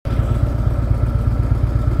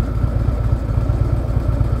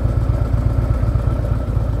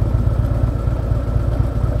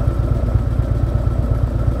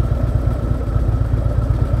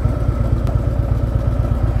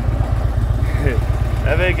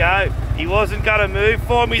we go. He wasn't going to move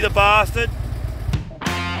for me, the bastard.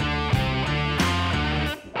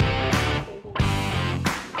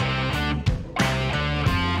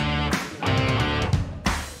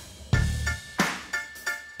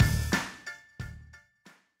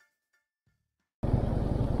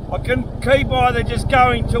 I can keep either just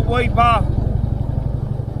going to Weeper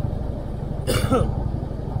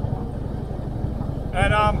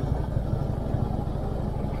and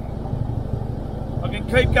I can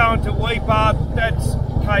keep going to Weeper, that's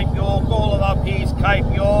Cape York, all of up here's Cape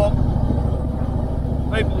York.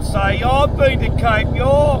 People say, oh, I've been to Cape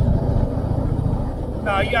York.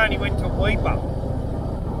 No, you only went to Weeper.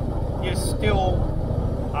 You're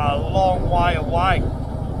still a long way away.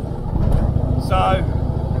 So,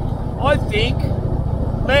 I think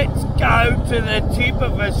let's go to the tip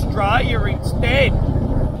of Australia instead.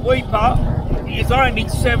 Weeper is only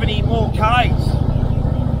 70 more Ks.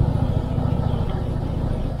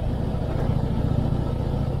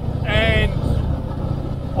 And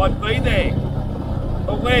I'd be there.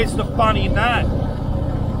 But where's the fun in that?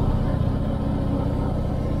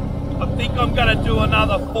 I think I'm going to do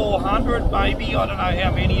another 400 maybe. I don't know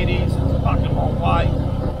how many it is. It's a fucking long way.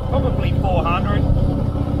 Probably 400.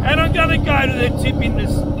 And I'm going to go to the tip in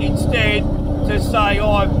this instead to say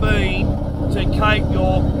I've been to Cape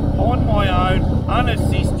York on my own,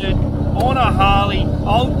 unassisted, on a Harley,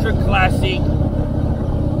 ultra classic.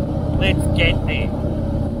 Let's get there.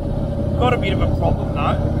 Got a bit of a problem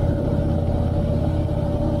though.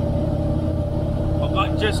 I've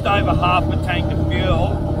got just over half a tank of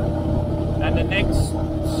fuel, and the next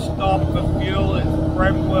stop for fuel is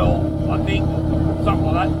BRAMWELL, I think,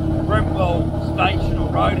 something like that. BRAMWELL station or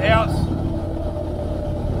roadhouse,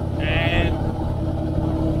 and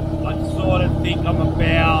I sort of think I'm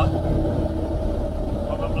about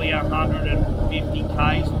probably 150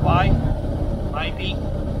 Ks away, maybe.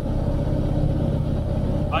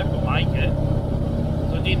 Hope I make it.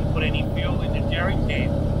 So I didn't put any fuel in the jerry can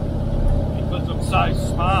because I'm so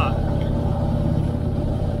smart.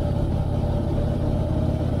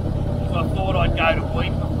 So I thought I'd go to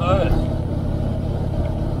Weeper first.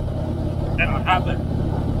 And I haven't.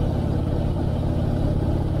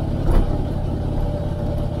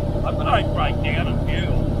 Hope I don't break down on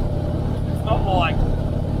fuel. It's not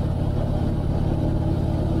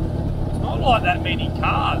like that many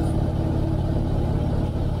cars.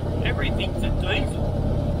 Everything's a diesel.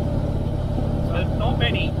 So there's not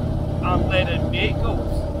many unleaded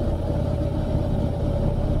vehicles.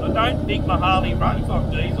 I don't think my Harley runs on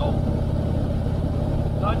diesel.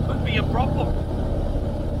 So it could be a problem.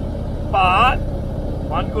 But,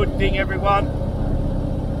 one good thing everyone,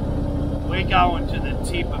 we're going to the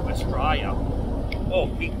tip of Australia. Oh,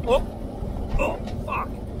 fuck.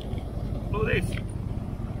 Look at this.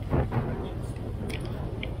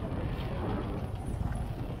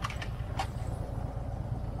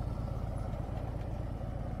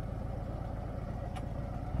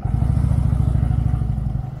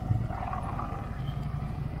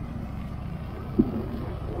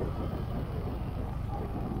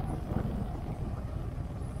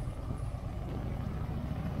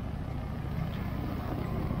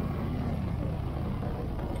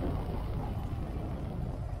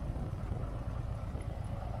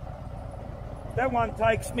 That one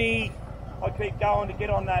takes me, I keep going to get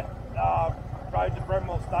on that road to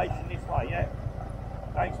BRAMWELL station this way, yeah?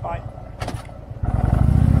 Thanks, mate.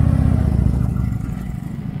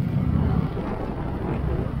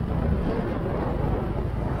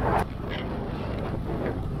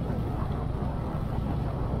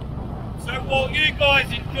 So while you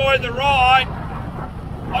guys enjoy the ride,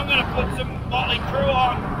 I'm going to put some Motley Crue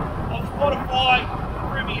on Spotify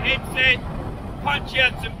through my headset, punch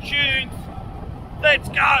out some tunes. Let's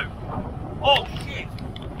go! Oh shit!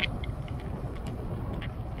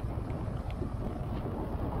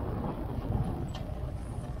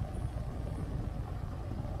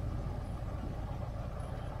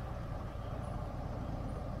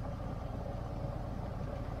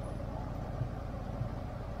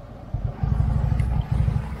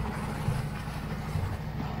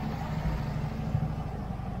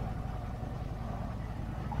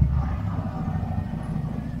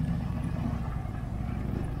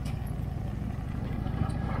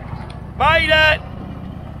 Made it!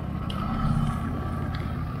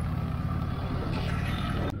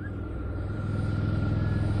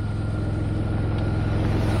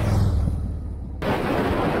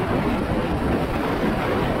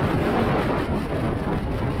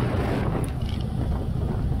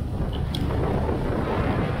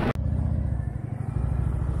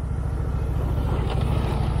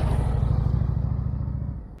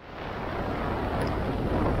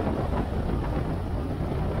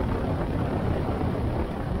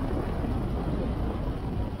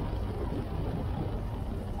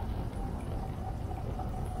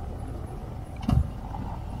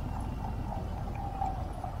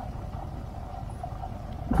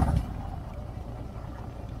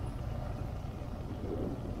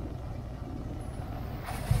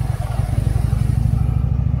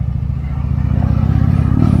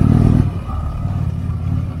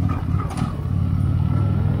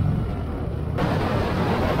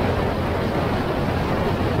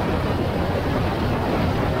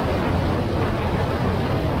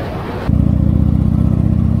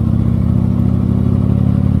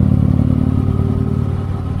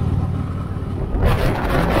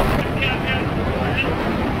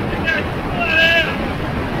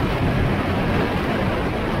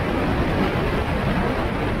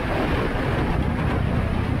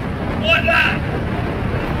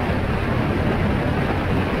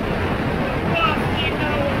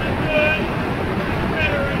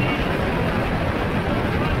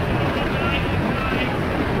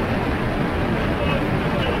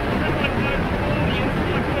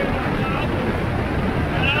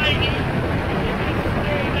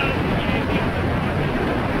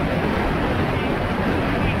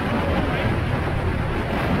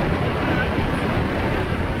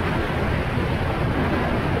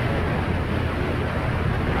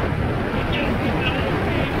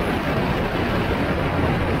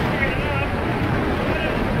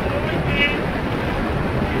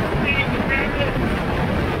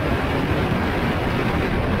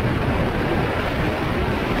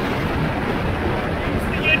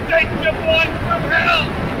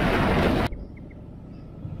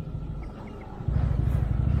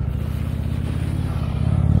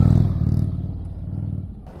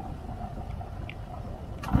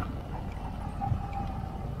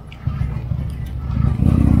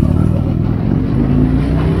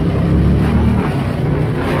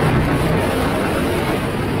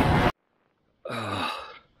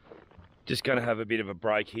 Just going to have a bit of a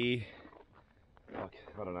break here. Like,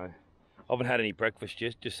 I don't know. I haven't had any breakfast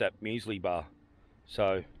just that muesli bar.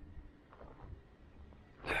 So,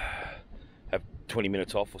 have 20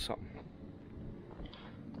 minutes off or something.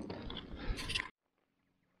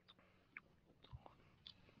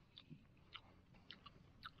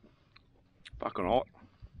 Fucking hot.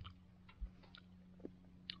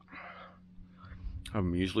 Have a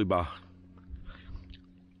muesli bar.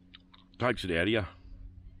 Takes it out of you.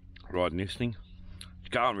 Riding this thing. It's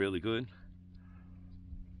going really good.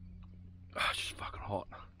 Oh, it's just fucking hot.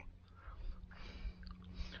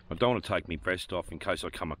 I don't want to take my vest off in case I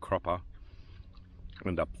come a cropper.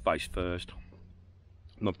 End up face first.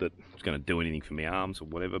 Not that it's going to do anything for my arms or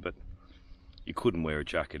whatever, but you couldn't wear a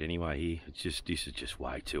jacket anyway here. It's just, this is just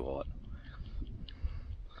way too hot.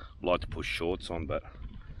 I'd like to put shorts on, but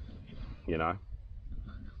you know.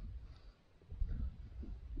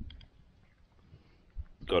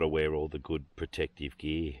 Got to wear all the good protective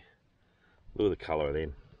gear. Look at the colour of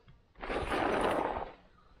them.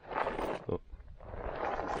 Oh.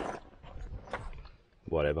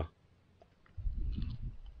 Whatever.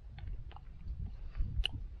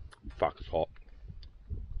 Fuck, it's hot.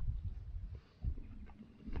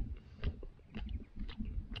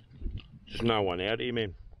 There's no one out here,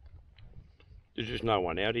 man. There's just no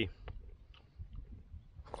one out here.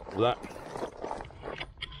 That.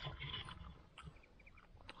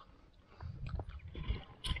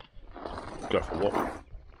 Go for a walk.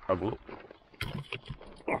 Have a look.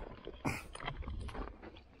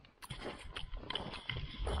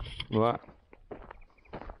 Look at that.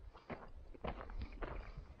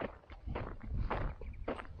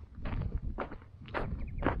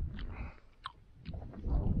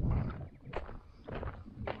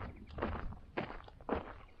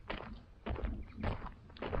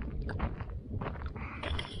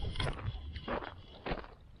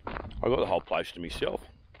 I got the whole place to myself.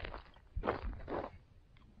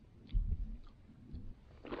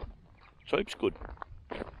 Soup's good.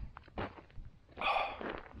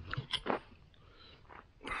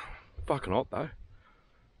 Fucking hot though.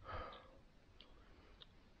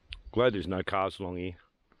 Glad there's no cars along here.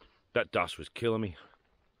 That dust was killing me.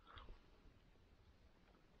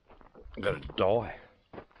 I'm gonna die.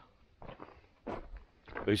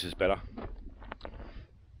 This is better.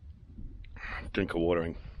 Drink of water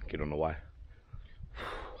and get on the way.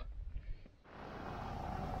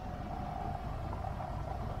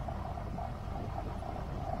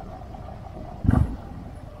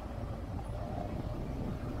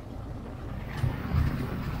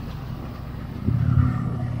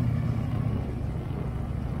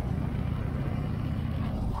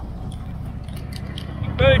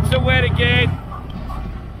 Boots are wet again.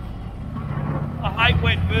 I hate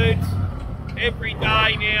wet boots. Every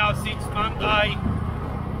day now since Monday,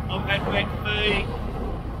 I've had wet feet.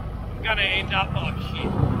 I'm gonna end up like shit.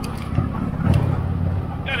 I'm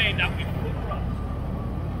gonna end up with foot rot.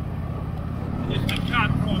 I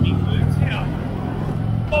can't dry my boots out.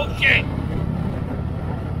 Bullshit!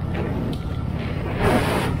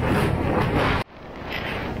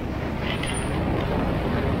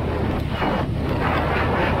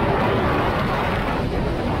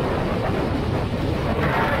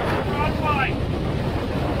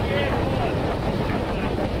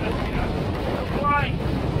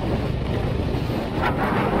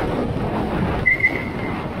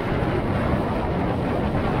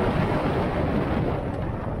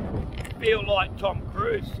 Feel like Tom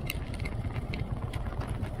Cruise.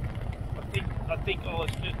 I think I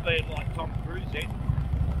was just being like Tom Cruise then.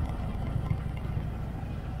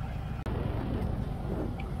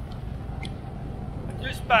 I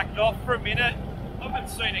just backed off for a minute. I haven't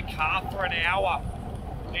seen a car for an hour.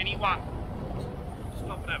 Anyone?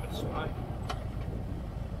 Stop and have a smoke.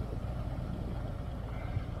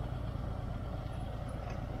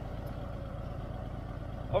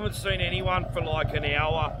 I haven't seen anyone for like an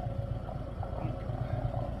hour.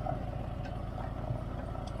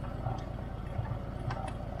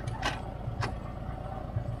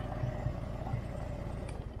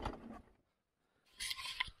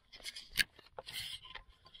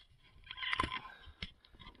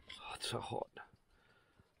 So hot.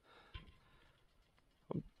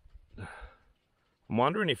 I'm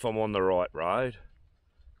wondering if I'm on the right road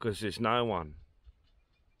because there's no one.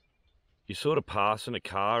 You're sort of passing a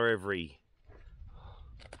car every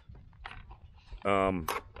 20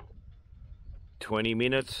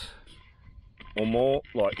 minutes or more,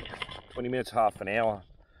 like 20 minutes, half an hour.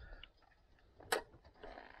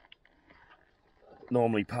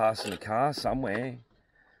 Normally passing a car somewhere,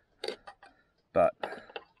 but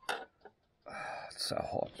it's so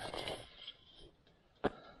hot.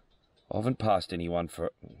 I haven't passed anyone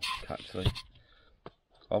for, can't see.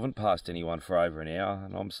 I haven't passed anyone for over an hour,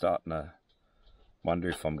 and I'm starting to wonder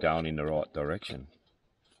if I'm going in the right direction.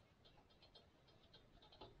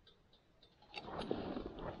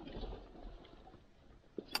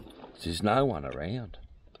 There's no one around.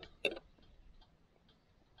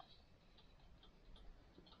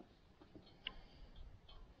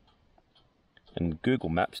 And Google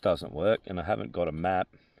Maps doesn't work, and I haven't got a map.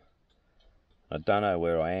 I don't know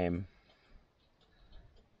where I am.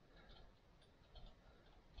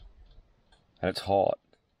 And it's hot.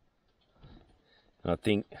 And I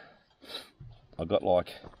think I got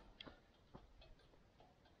like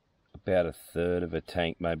about a third of a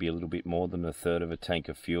tank, maybe a little bit more than a third of a tank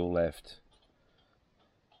of fuel left.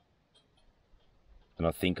 And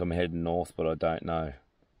I think I'm heading north, but I don't know.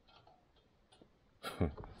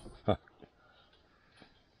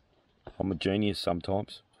 I'm a genius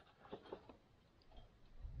sometimes.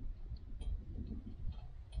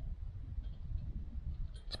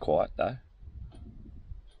 It's quiet though.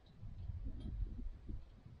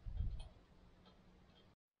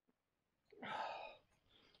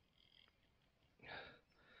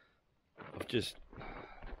 I've just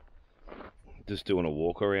doing a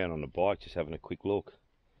walk around on the bike, just having a quick look,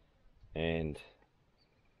 and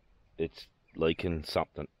it's leaking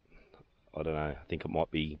something. I don't know, I think it might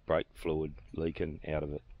be brake fluid leaking out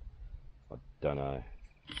of it. I don't know,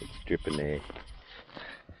 it's dripping there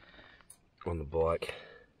on the bike,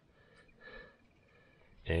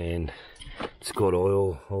 and it's got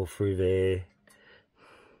oil all through there.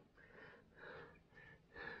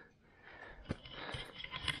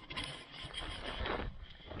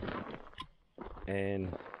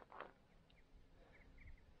 And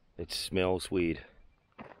it smells weird.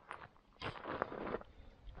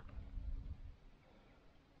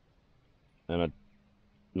 And I'm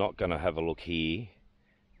not going to have a look here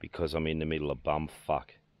because I'm in the middle of bumfuck.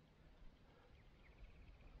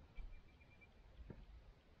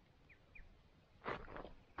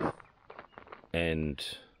 And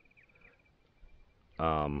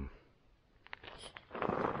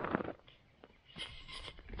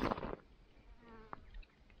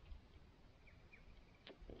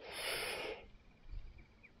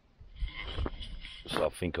so I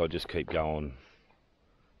think I'll just keep going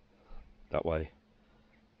that way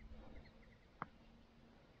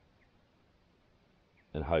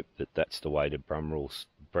and hope that that's the way to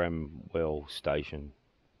Bramwell station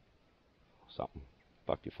or something.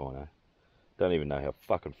 Fuck if I know. Don't even know how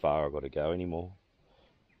fucking far I've got to go anymore.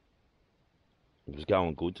 It was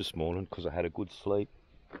going good this morning because I had a good sleep,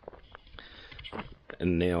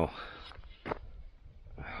 and now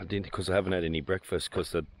I didn't, because I haven't had any breakfast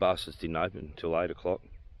because the buses didn't open until 8 o'clock.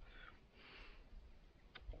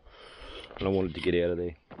 And I wanted to get out of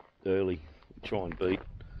there early, try and beat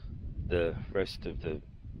the rest of the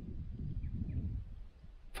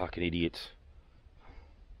fucking idiots.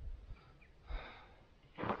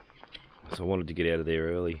 So I wanted to get out of there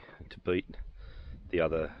early to beat the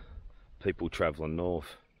other people travelling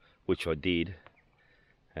north, which I did.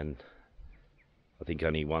 And I think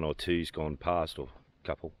only one or two's gone past, or a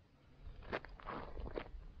couple.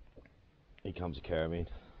 Here comes a caravan,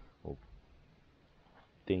 or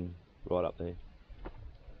thing, right up there.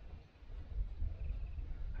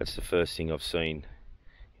 That's the first thing I've seen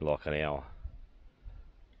in like an hour.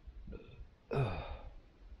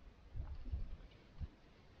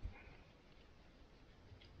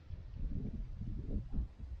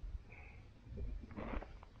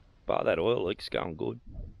 But that oil leak's going good.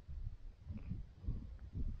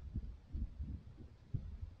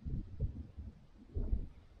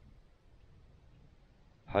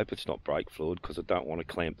 Hope it's not brake fluid, because I don't want to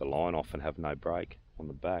clamp the line off and have no brake on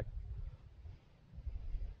the back.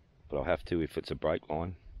 But I'll have to if it's a brake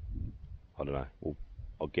line. I don't know. Well,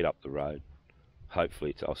 I'll get up the road.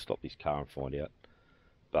 Hopefully I'll stop this car and find out.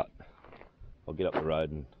 But I'll get up the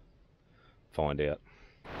road and find out.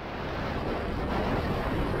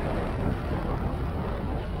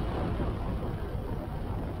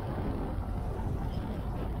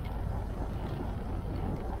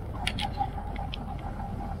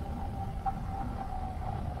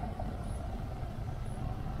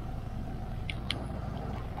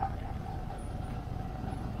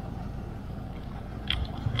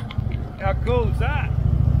 How cool is that?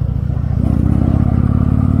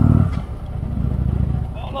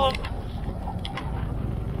 Hold on.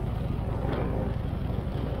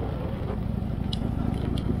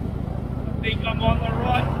 I think I'm on the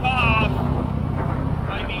right path.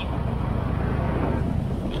 Maybe.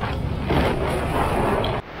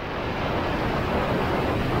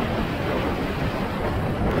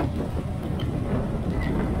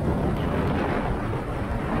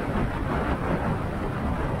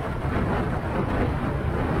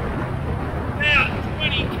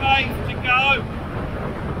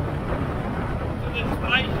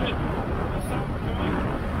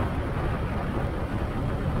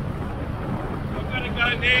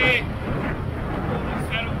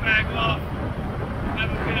 have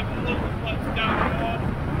a bit of a look at what's going on.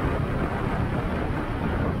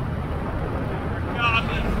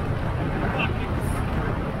 Regardless,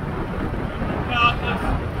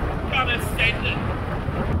 gonna send it.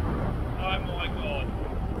 Oh my god.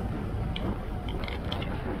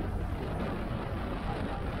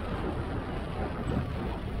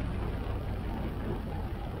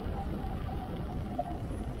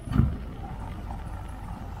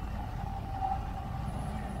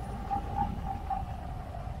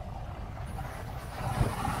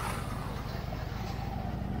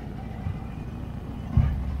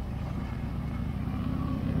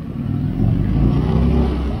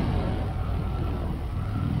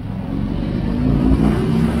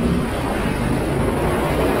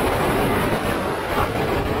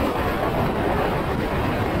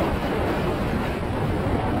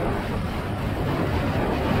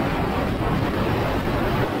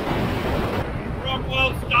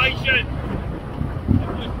 Station.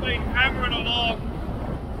 I've just been hammering along.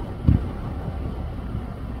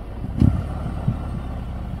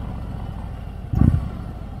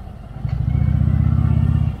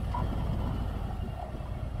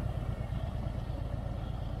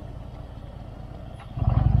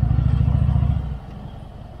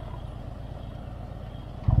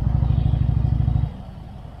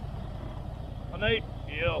 I need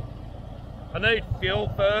fuel. I need fuel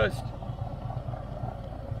first.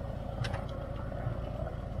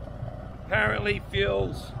 Apparently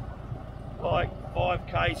fuel's like 5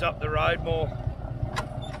 k's up the road more.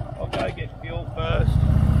 I'll go get fuel first.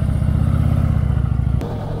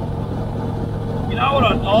 You know what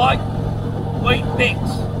I like? Wheat Bix.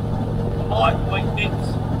 I like Wheat Bix.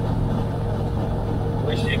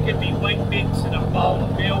 Wish there could be Wheat Bix in a bowl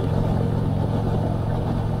of milk.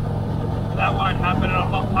 But that won't happen, and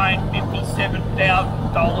I'm not paying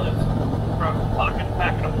 $57,000 for a fucking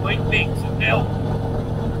packet of Wheat Bix and milk.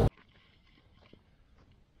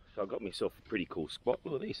 So I got myself a pretty cool spot.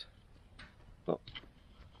 Look at this. Oh.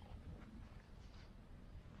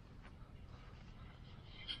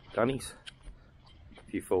 Dunnies. A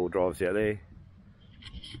few 4-wheel drives out there.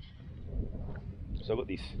 So I got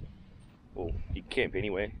this. Well, you can camp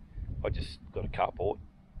anywhere. I just got a carport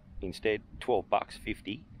instead.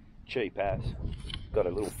 $12.50. Cheap as. Got a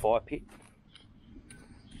little fire pit.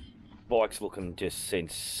 Bike's looking just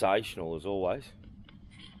sensational as always.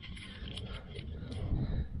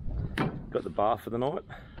 Got the bar for the night,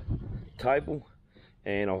 table,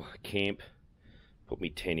 and I'll camp, put me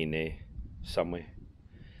tent in there somewhere.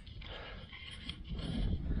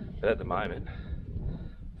 But at the moment,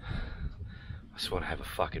 I just want to have a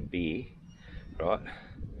fucking beer, right?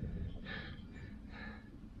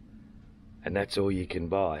 And that's all you can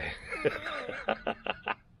buy.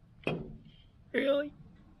 Really?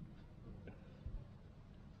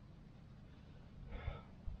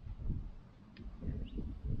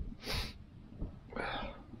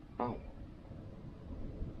 Oh.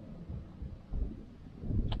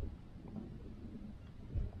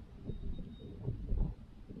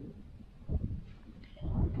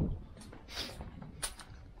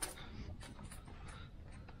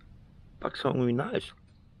 Fuck's wrong with my nose?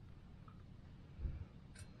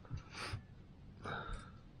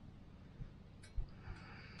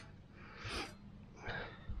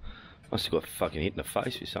 Must have got fucking hit in the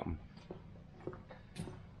face with something.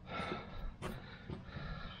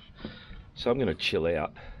 So I'm going to chill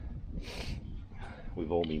out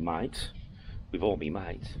with all me mates.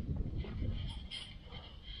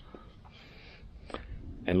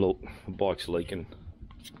 And look, the bike's leaking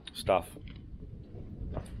stuff.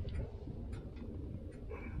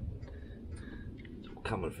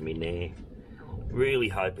 Coming from in there. Really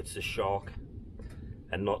hope it's the shock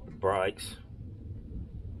and not the brakes.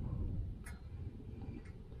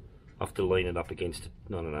 I have to lean it up against it.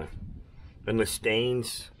 I don't know. And the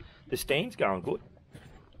stand's going good.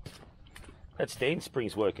 That stand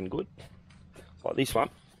spring's working good. Like this one.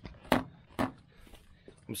 I'm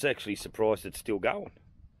actually surprised it's still going.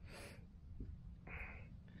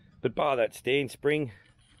 But bar that stand spring,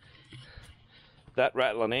 that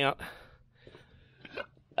rattling out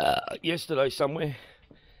yesterday somewhere,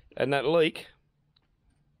 and that leak.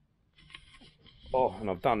 Oh, and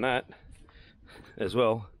I've done that as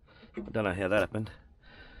well. I don't know how that happened.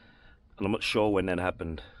 And I'm not sure when that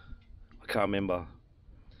happened. I can't remember.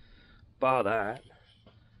 Bar that,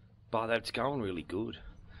 it's going really good.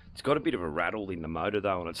 It's got a bit of a rattle in the motor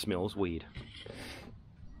though, and it smells weird.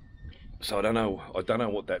 So I don't know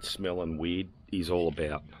what that smell and weird is all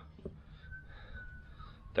about.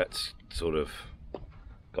 That's sort of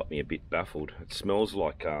got me a bit baffled. It smells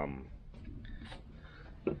like oh,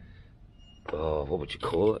 what would you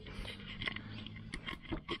call it?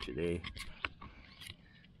 there.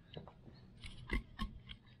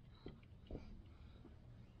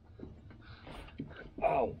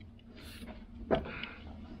 Oh.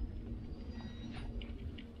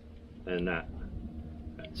 And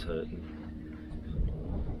that's hurting.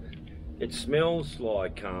 It smells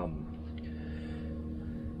like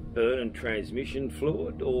burning transmission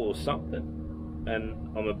fluid or something,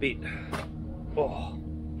 and I'm a bit,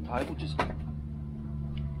 table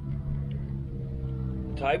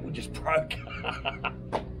just broke.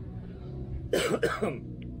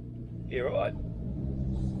 Yeah, right.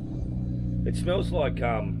 It smells like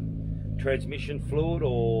transmission fluid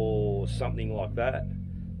or something like that,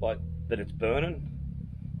 like that it's burning.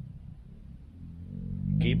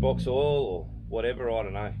 Gearbox oil or whatever, I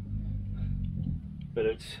don't know. But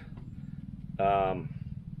it's, yeah,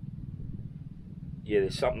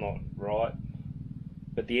 there's something not right.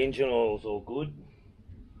 But the engine oil's all good.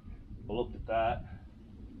 I looked at that.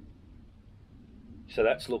 So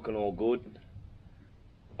that's looking all good.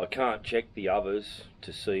 I can't check the others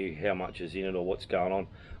to see how much is in it or what's going on.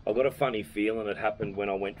 I've got a funny feeling it happened when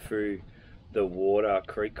I went through the water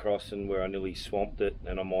creek crossing where I nearly swamped it,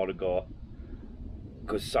 and I might have got,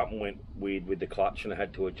 because something went weird with the clutch and I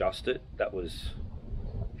had to adjust it. That was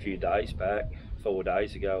a few days back, 4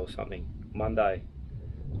 days ago or something. Monday,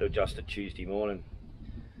 to adjust it Tuesday morning.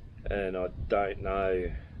 And I don't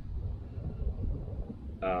know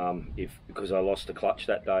if, because I lost the clutch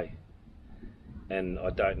that day, and I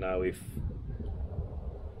don't know if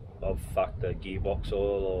I've fucked the gearbox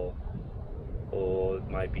oil or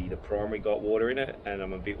maybe the primary got water in it, and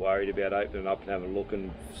I'm a bit worried about opening up and having a look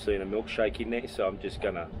and seeing a milkshake in there. So I'm just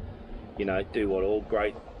gonna, you know, do what all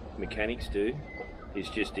great mechanics do, is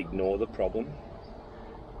just ignore the problem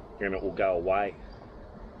and it will go away.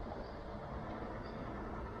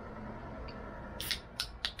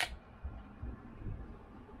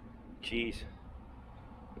 Cheers.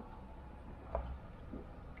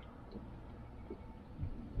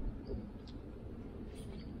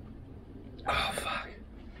 Oh, fuck.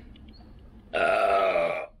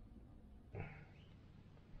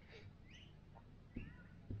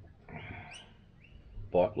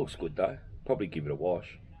 Bike looks good though. Probably give it a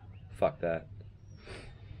wash. Fuck that.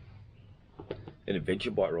 An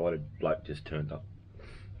adventure bike rider bloke just turned up.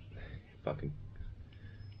 Fucking,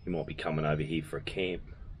 he might be coming over here for a camp.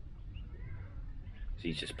 So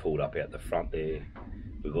he's just pulled up out the front there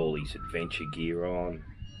with all his adventure gear on,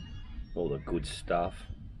 all the good stuff.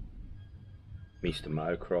 Mr.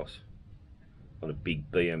 Motocross on a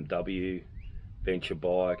big BMW venture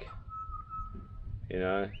bike, you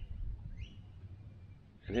know.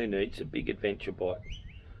 And who needs a big adventure bike?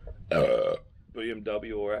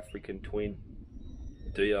 BMW or African Twin,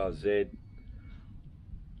 DRZ,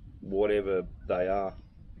 whatever they are.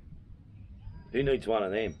 Who needs one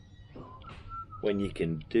of them when you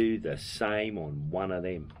can do the same on one of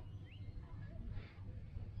them?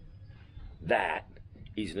 That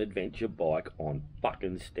is an adventure bike on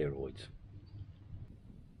fucking steroids.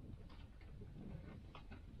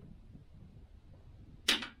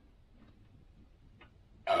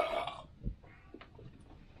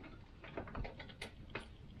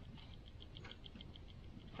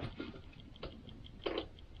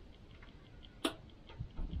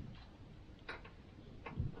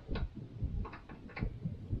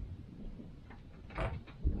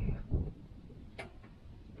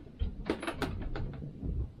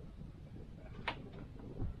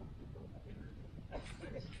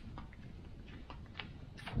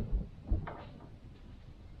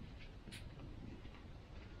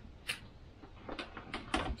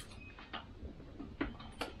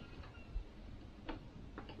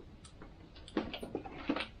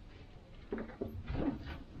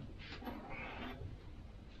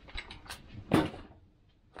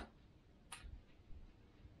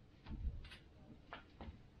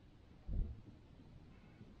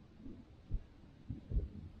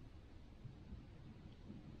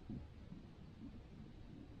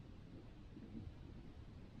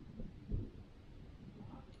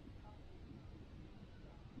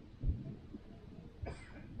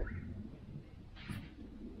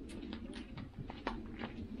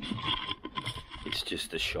 It's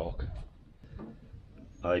just a shock.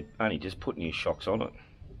 I only just put new shocks on it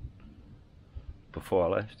before I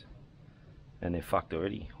left, and they're fucked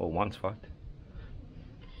already, or one's fucked.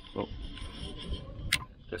 Well,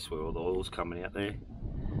 that's where all the oil's coming out there.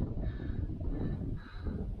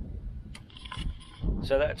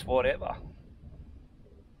 So that's whatever.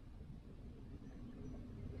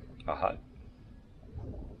 I hope.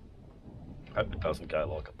 Hope it doesn't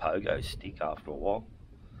go like a pogo stick after a while.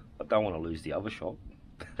 I don't want to lose the other shot.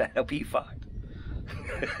 That'll be fucked.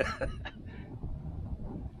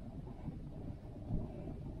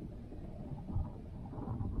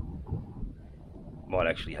 Might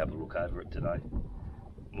actually have a look over it today,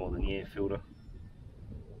 more than the air filter,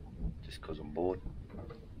 just because I'm bored.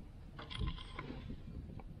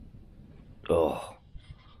 Oh,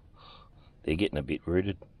 they're getting a bit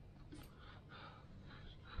rooted.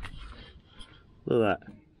 Look at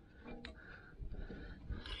that.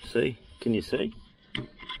 See? Can you see?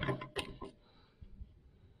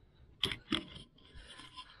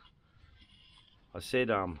 I said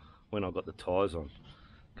when I got the tyres on,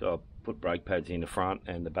 I put brake pads in the front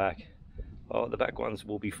and the back. Oh, the back ones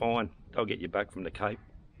will be fine. They'll get you back from the Cape.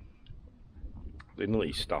 They're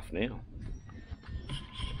nearly stuffed now.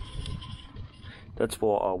 That's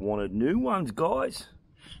why I wanted new ones, guys.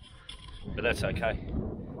 But that's okay.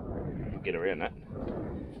 I'll get around that.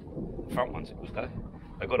 Front ones, it was though.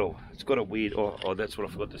 It's got a weird. Oh, that's what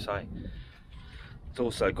I forgot to say. It's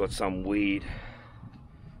also got some weird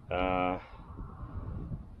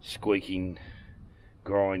squeaking,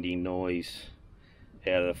 grinding noise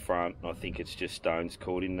out of the front. I think it's just stones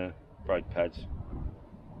caught in the brake pads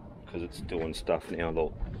because it's doing stuff now.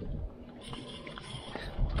 Look,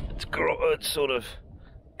 it's sort of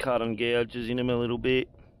cut and gouges in them a little bit,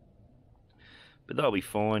 but they'll be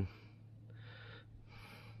fine.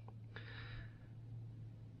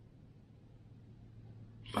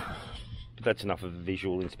 But that's enough of a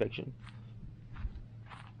visual inspection.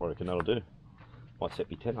 I reckon that'll do. Might set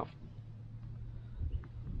me 10 up.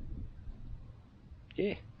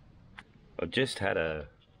 Yeah. I just had a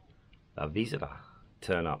visitor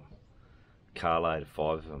turn up. Carload of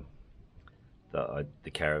 5 of them. The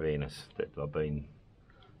caravanners that have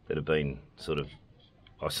been sort of,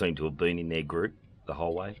 I seem to have been in their group the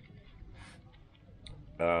whole way.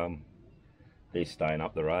 They're staying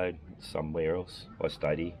up the road somewhere else. I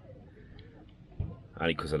stayed here.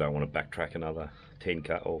 Only because I don't want to backtrack another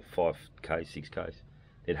 10k or 5k, 6k's.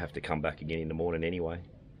 They'd have to come back again in the morning anyway.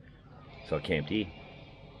 So I camped here.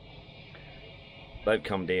 They've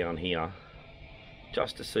come down here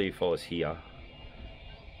just to see if I was here,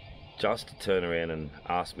 just to turn around and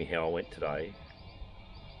ask me how I went today,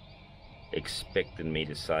 expecting me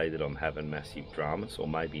to say that I'm having massive dramas or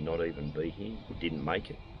maybe not even be here, didn't make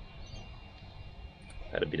it.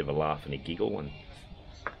 Had a bit of a laugh and a giggle and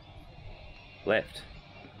left.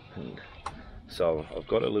 And so I've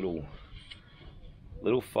got a little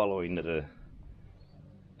following that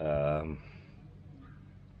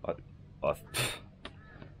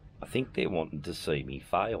I think they're wanting to see me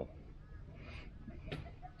fail.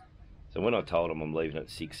 So when I told them I'm leaving at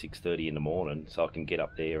 6:30 in the morning so I can get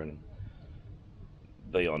up there and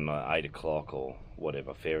be on 8 o'clock or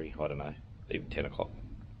whatever ferry, I don't know, even 10 o'clock,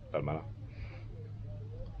 doesn't matter.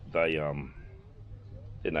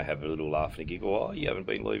 Then they have a little laugh and a giggle. Oh, you haven't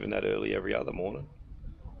been leaving that early every other morning.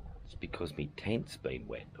 It's because my tent's been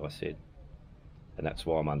wet, I said. And that's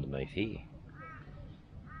why I'm underneath here.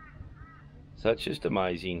 So it's just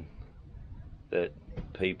amazing that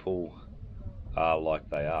people are like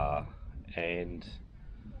they are, and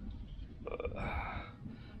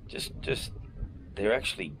just they're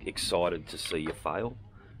actually excited to see you fail.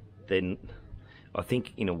 Then I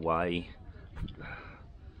think in a way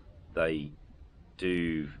they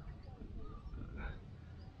do,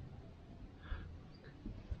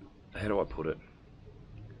 how do I put it?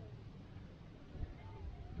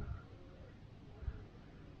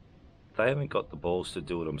 They haven't got the balls to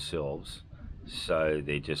do it themselves, so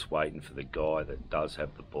they're just waiting for the guy that does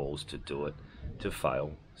have the balls to do it to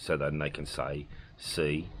fail, so then they can say,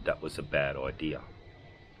 see, that was a bad idea.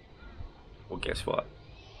 Well, guess what?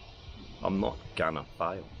 I'm not gonna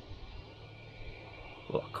fail.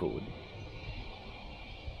 Well, I could,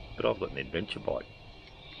 but I've got an adventure bike.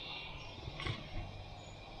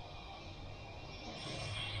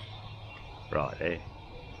 Right there.